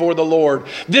danced before the Lord.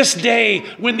 This day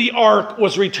when the ark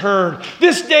was returned.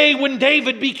 This day when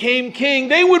David became king.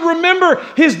 They would remember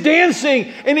his dancing.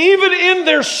 And even in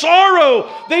their sorrow,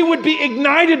 they would be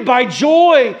ignited by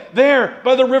joy there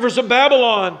by the rivers of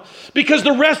Babylon. Because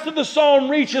the rest of the psalm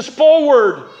reaches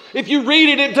forward. If you read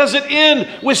it, it doesn't end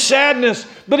with sadness,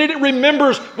 but it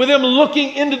remembers with them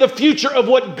looking into the future of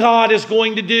what God is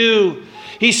going to do.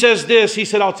 He says this, he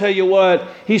said, I'll tell you what.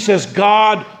 He says,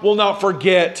 God will not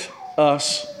forget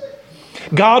us.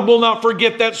 God will not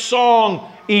forget that song,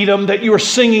 Edom, that you are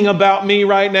singing about me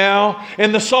right now.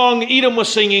 And the song Edom was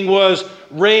singing was,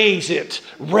 raise it,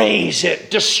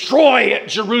 destroy it,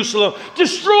 Jerusalem.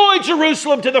 Destroy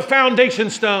Jerusalem to the foundation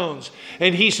stones.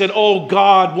 And he said, oh,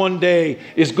 God one day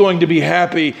is going to be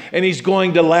happy, and He's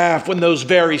going to laugh when those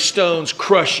very stones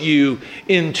crush you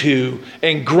into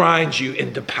and grind you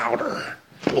into powder.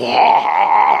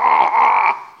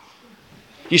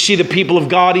 You see, the people of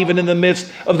God, even in the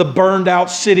midst of the burned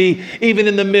out city, even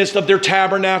in the midst of their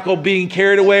tabernacle being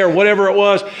carried away or whatever it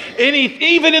was,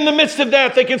 even in the midst of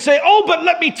that, they can say, oh, but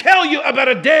let me tell you about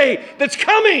a day that's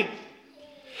coming.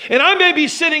 And I may be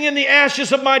sitting in the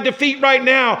ashes of my defeat right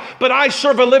now, but I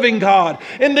serve a living God.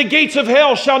 And the gates of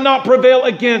hell shall not prevail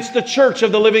against the church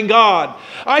of the living God.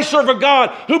 I serve a God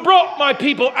who brought my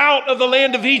people out of the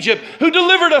land of Egypt, who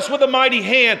delivered us with a mighty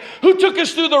hand, who took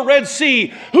us through the Red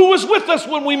Sea, who was with us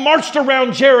when we marched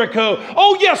around Jericho.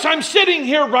 Oh yes, I'm sitting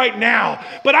here right now,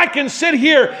 but I can sit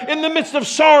here in the midst of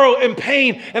sorrow and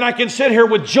pain, and I can sit here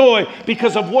with joy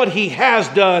because of what He has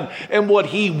done and what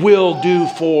He will do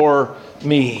for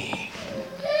me.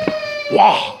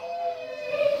 Wow.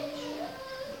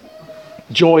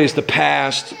 Joy is the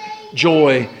past.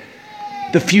 Joy,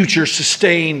 the future,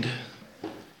 sustained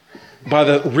by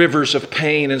the rivers of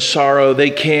pain and sorrow.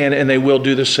 They can and they will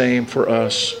do the same for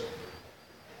us.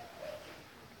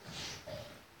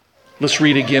 Let's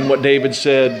read again what David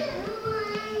said.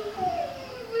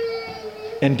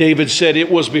 And David said, it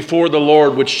was before the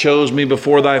Lord which chose me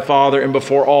before thy father and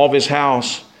before all of his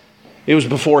house. It was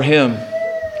before Him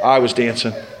I was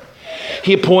dancing.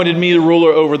 He appointed me the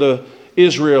ruler over the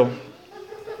Israel.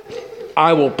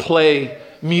 I will play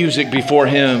music before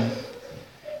Him.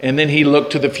 And then He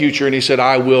looked to the future and He said,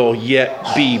 I will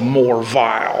yet be more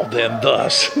vile than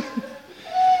thus.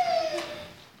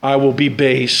 I will be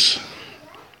base.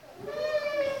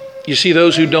 You see,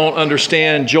 those who don't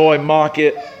understand joy mock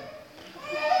it.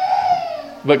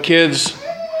 But kids,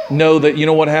 know that, you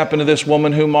know what happened to this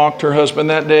woman who mocked her husband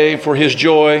that day for his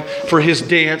joy, for his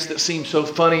dance that seemed so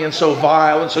funny and so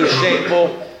vile and so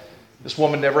shameful? This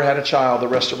woman never had a child the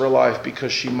rest of her life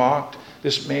because she mocked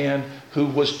this man who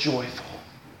was joyful.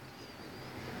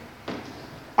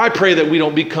 I pray that we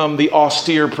don't become the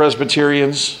austere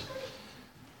Presbyterians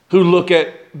who look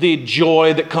at the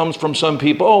joy that comes from some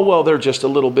people. Oh, well, they're just a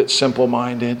little bit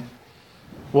simple-minded.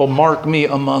 Well, mark me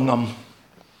among them.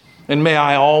 And may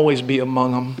I always be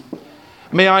among them.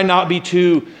 May I not be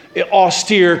too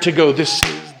austere to go, this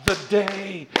is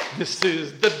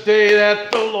the day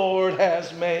that the Lord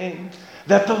has made.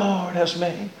 That the Lord has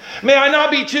made. May I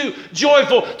not be too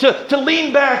joyful to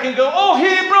lean back and go, oh,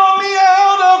 He brought me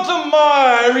out of the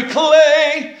miry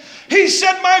clay. He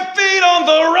set my feet on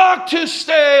the rock to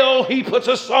stay. Oh, He puts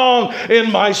a song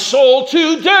in my soul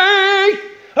today.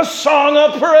 A song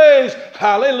of praise.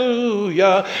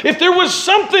 Hallelujah. If there was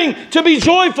something to be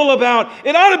joyful about,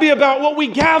 it ought to be about what we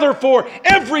gather for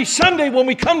every Sunday when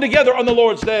we come together on the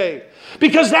Lord's Day.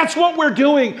 Because that's what we're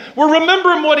doing. We're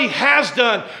remembering what He has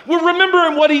done. We're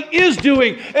remembering what He is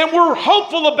doing. And we're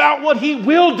hopeful about what He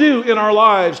will do in our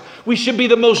lives. We should be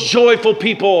the most joyful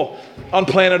people on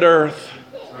planet Earth.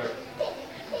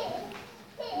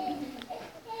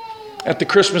 At the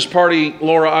Christmas party,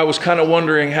 Laura, I was kind of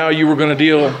wondering how you were going to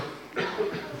deal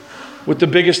with the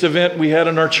biggest event we had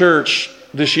in our church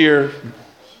this year.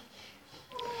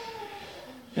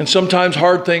 And sometimes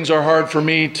hard things are hard for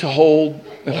me to hold,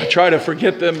 and I try to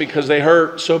forget them because they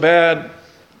hurt so bad.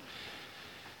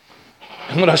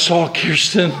 And when I saw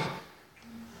Kirsten,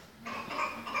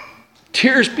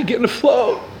 tears begin to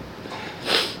flow.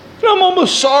 And I'm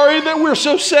almost sorry that we're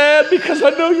so sad because I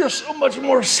know you're so much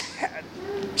more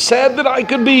sad than I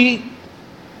could be.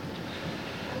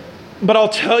 But I'll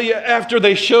tell you, after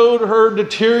they showed her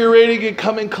deteriorating and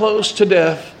coming close to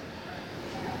death,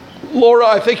 Laura,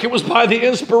 I think it was by the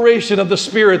inspiration of the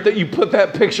Spirit that you put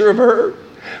that picture of her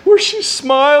where she's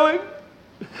smiling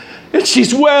and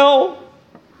she's well.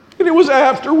 And it was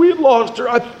after we had lost her.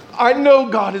 I know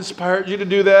God inspired you to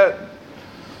do that.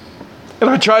 And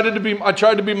I tried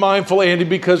to be mindful, Andy,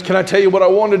 because can I tell you what I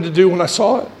wanted to do when I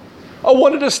saw it? I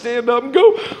wanted to stand up and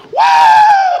go, wow!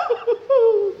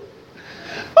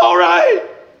 All right.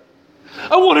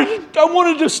 I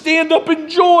wanted to stand up in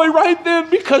joy right then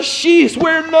because she's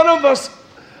where none of us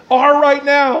are right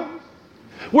now.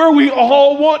 Where we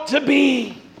all want to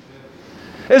be.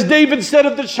 As David said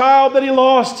of the child that he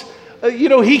lost,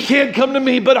 he can't come to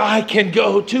me, but I can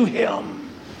go to him.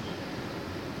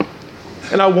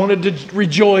 And I wanted to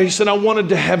rejoice and I wanted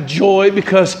to have joy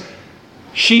because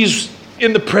she's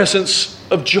in the presence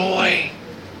of joy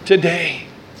today.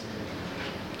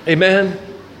 Amen.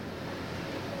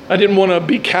 I didn't want to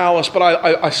be callous, but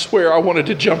I swear I wanted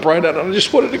to jump right at it. I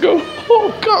just wanted to go,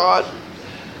 oh God,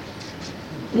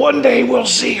 one day we'll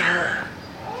see her.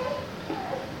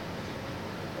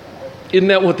 Isn't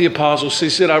that what the apostles said? He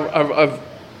said,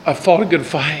 I've fought a good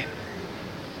fight.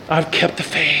 I've kept the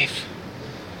faith.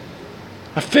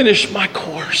 I finished my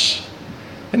course.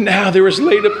 And now there is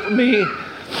laid up for me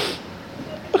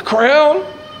a crown.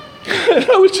 And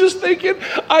I was just thinking,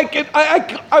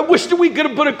 I wish that we could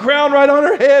have put a crown right on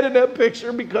her head in that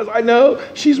picture because I know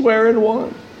she's wearing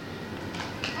one.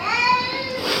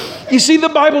 You see, the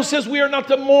Bible says we are not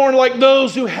to mourn like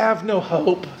those who have no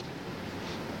hope.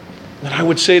 And I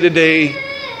would say today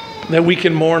that we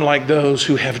can mourn like those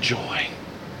who have joy.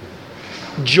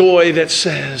 Joy that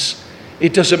says,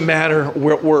 it doesn't matter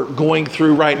what we're going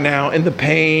through right now and the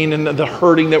pain and the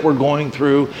hurting that we're going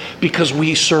through because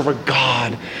we serve a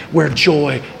God where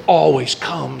joy always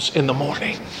comes in the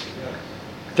morning.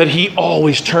 That He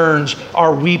always turns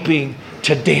our weeping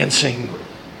to dancing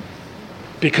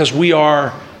because we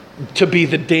are to be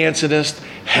the dancingest,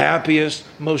 happiest,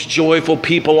 most joyful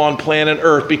people on planet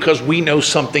Earth because we know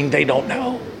something they don't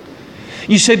know.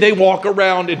 You say they walk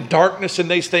around in darkness and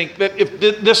they think that if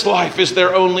this life is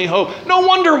their only hope. No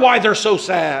wonder why they're so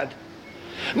sad.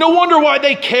 No wonder why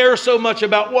they care so much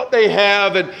about what they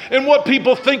have and what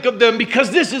people think of them because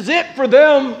this is it for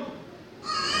them.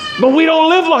 But we don't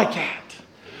live like that.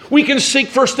 We can seek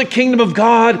first the kingdom of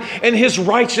God and His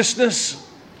righteousness.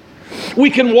 We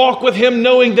can walk with Him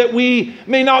knowing that we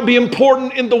may not be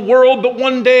important in the world, but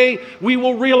one day we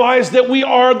will realize that we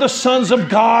are the sons of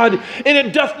God, and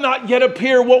it doth not yet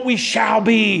appear what we shall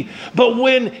be. But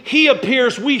when He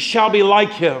appears, we shall be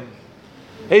like Him.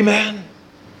 Amen.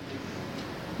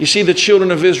 You see, the children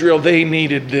of Israel, they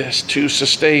needed this to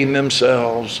sustain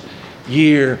themselves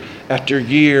year after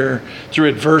year through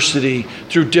adversity,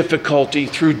 through difficulty,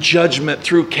 through judgment,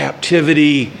 through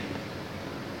captivity,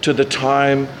 to the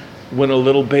time when a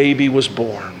little baby was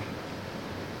born.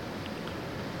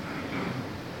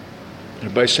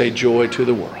 Everybody say joy to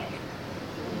the world.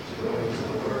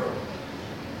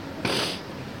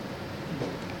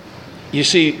 You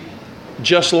see,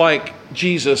 just like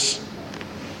Jesus,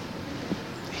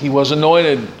 he was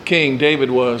anointed king, David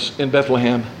was, in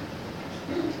Bethlehem.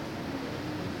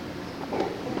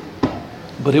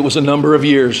 But it was a number of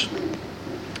years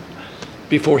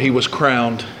before he was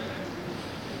crowned.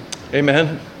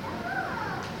 Amen.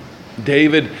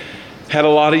 David had a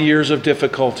lot of years of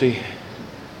difficulty.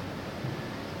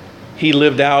 He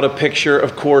lived out a picture,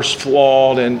 of course,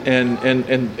 flawed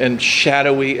and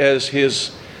shadowy as his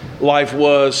life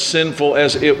was, sinful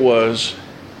as it was.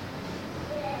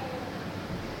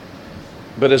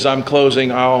 But as I'm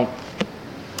closing, I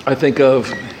think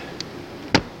of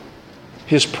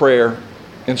his prayer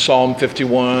in Psalm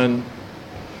 51.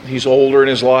 He's older in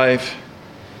his life.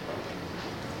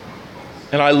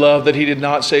 And I love that he did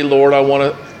not say, Lord, I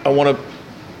want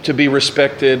to be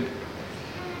respected.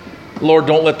 Lord,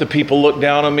 don't let the people look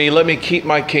down on me. Let me keep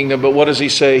my kingdom. But what does he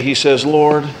say? He says,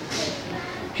 Lord,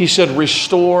 he said,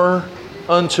 restore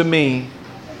unto me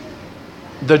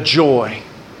the joy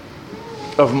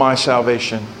of my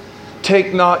salvation.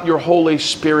 Take not your Holy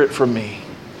Spirit from me.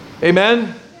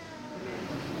 Amen?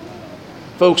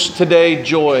 Folks, today,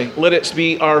 joy, let it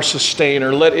be our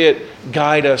sustainer. Let it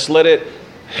guide us. Let it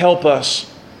help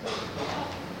us.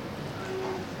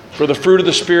 For the fruit of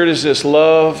the Spirit is this: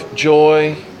 love,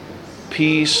 joy,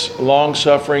 peace,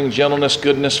 long-suffering, gentleness,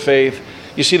 goodness, faith.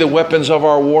 You see, the weapons of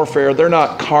our warfare, they're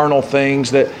not carnal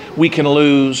things that we can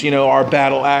lose, our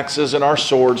battle axes and our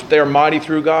swords. They're mighty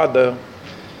through God, though.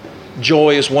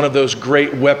 Joy is one of those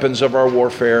great weapons of our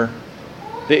warfare.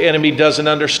 The enemy doesn't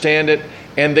understand it,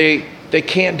 and they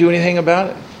can't do anything about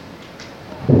it.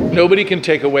 Nobody can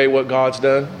take away what God's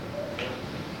done.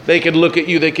 They could look at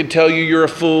you, they could tell you you're a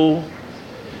fool.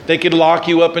 They could lock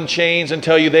you up in chains and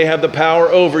tell you they have the power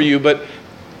over you, but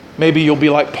maybe you'll be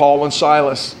like Paul and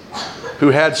Silas, who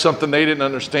had something they didn't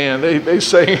understand. They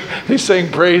sang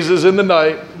praises in the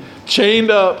night, chained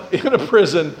up in a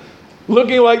prison,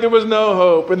 looking like there was no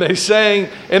hope. And they sang,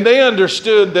 and they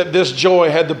understood that this joy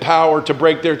had the power to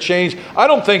break their chains. I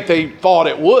don't think they thought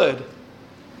it would.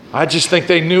 I just think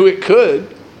they knew it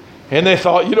could. And they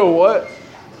thought, you know what?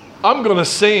 I'm going to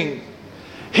sing.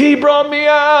 He brought me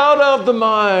out of the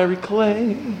miry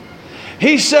clay.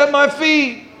 He set my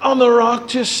feet on the rock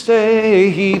to stay.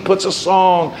 He puts a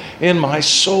song in my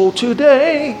soul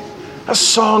today, a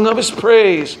song of his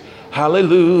praise.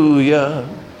 Hallelujah.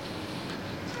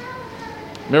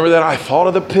 Remember that I fall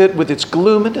to the pit with its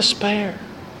gloom and despair.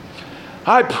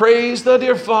 I praise the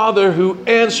dear Father who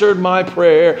answered my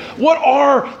prayer. What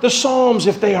are the Psalms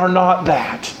if they are not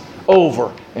that?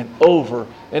 Over and over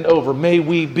and over. May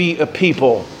we be a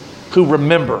people who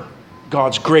remember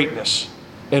God's greatness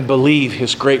and believe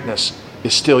his greatness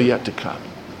is still yet to come.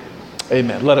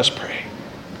 Amen. Let us pray.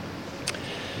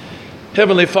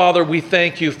 Heavenly Father, we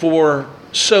thank you for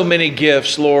so many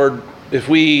gifts, Lord. If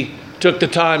we took the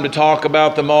time to talk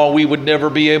about them all, we would never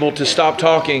be able to stop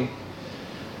talking.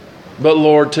 But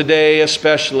Lord, today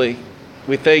especially,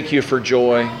 we thank you for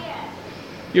joy.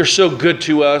 You're so good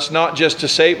to us, not just to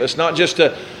save us, not just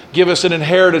to give us an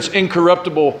inheritance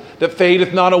incorruptible that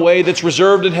fadeth not away, that's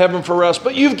reserved in heaven for us,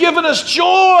 but you've given us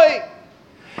joy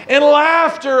and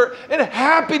laughter and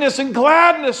happiness and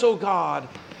gladness, oh God,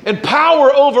 and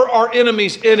power over our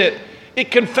enemies in it.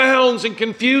 It confounds and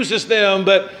confuses them,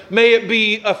 but may it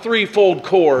be a threefold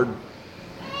cord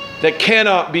that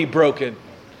cannot be broken,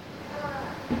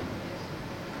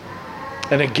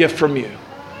 and a gift from you.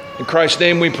 In Christ's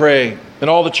name we pray. And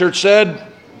all the church said,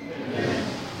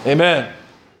 Amen.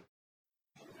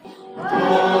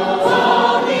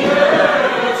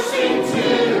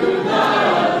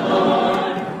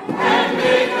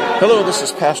 Hello, this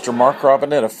is Pastor Mark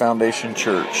Robinette of Foundation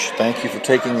Church. Thank you for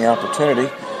taking the opportunity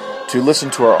to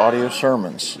listen to our audio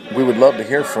sermons. We would love to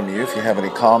hear from you if you have any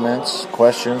comments,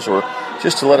 questions, or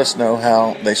just to let us know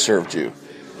how they served you.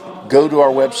 Go to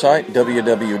our website,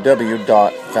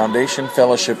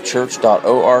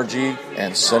 www.foundationfellowshipchurch.org,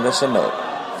 and send us a note.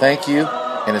 Thank you,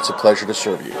 and it's a pleasure to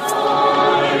serve you.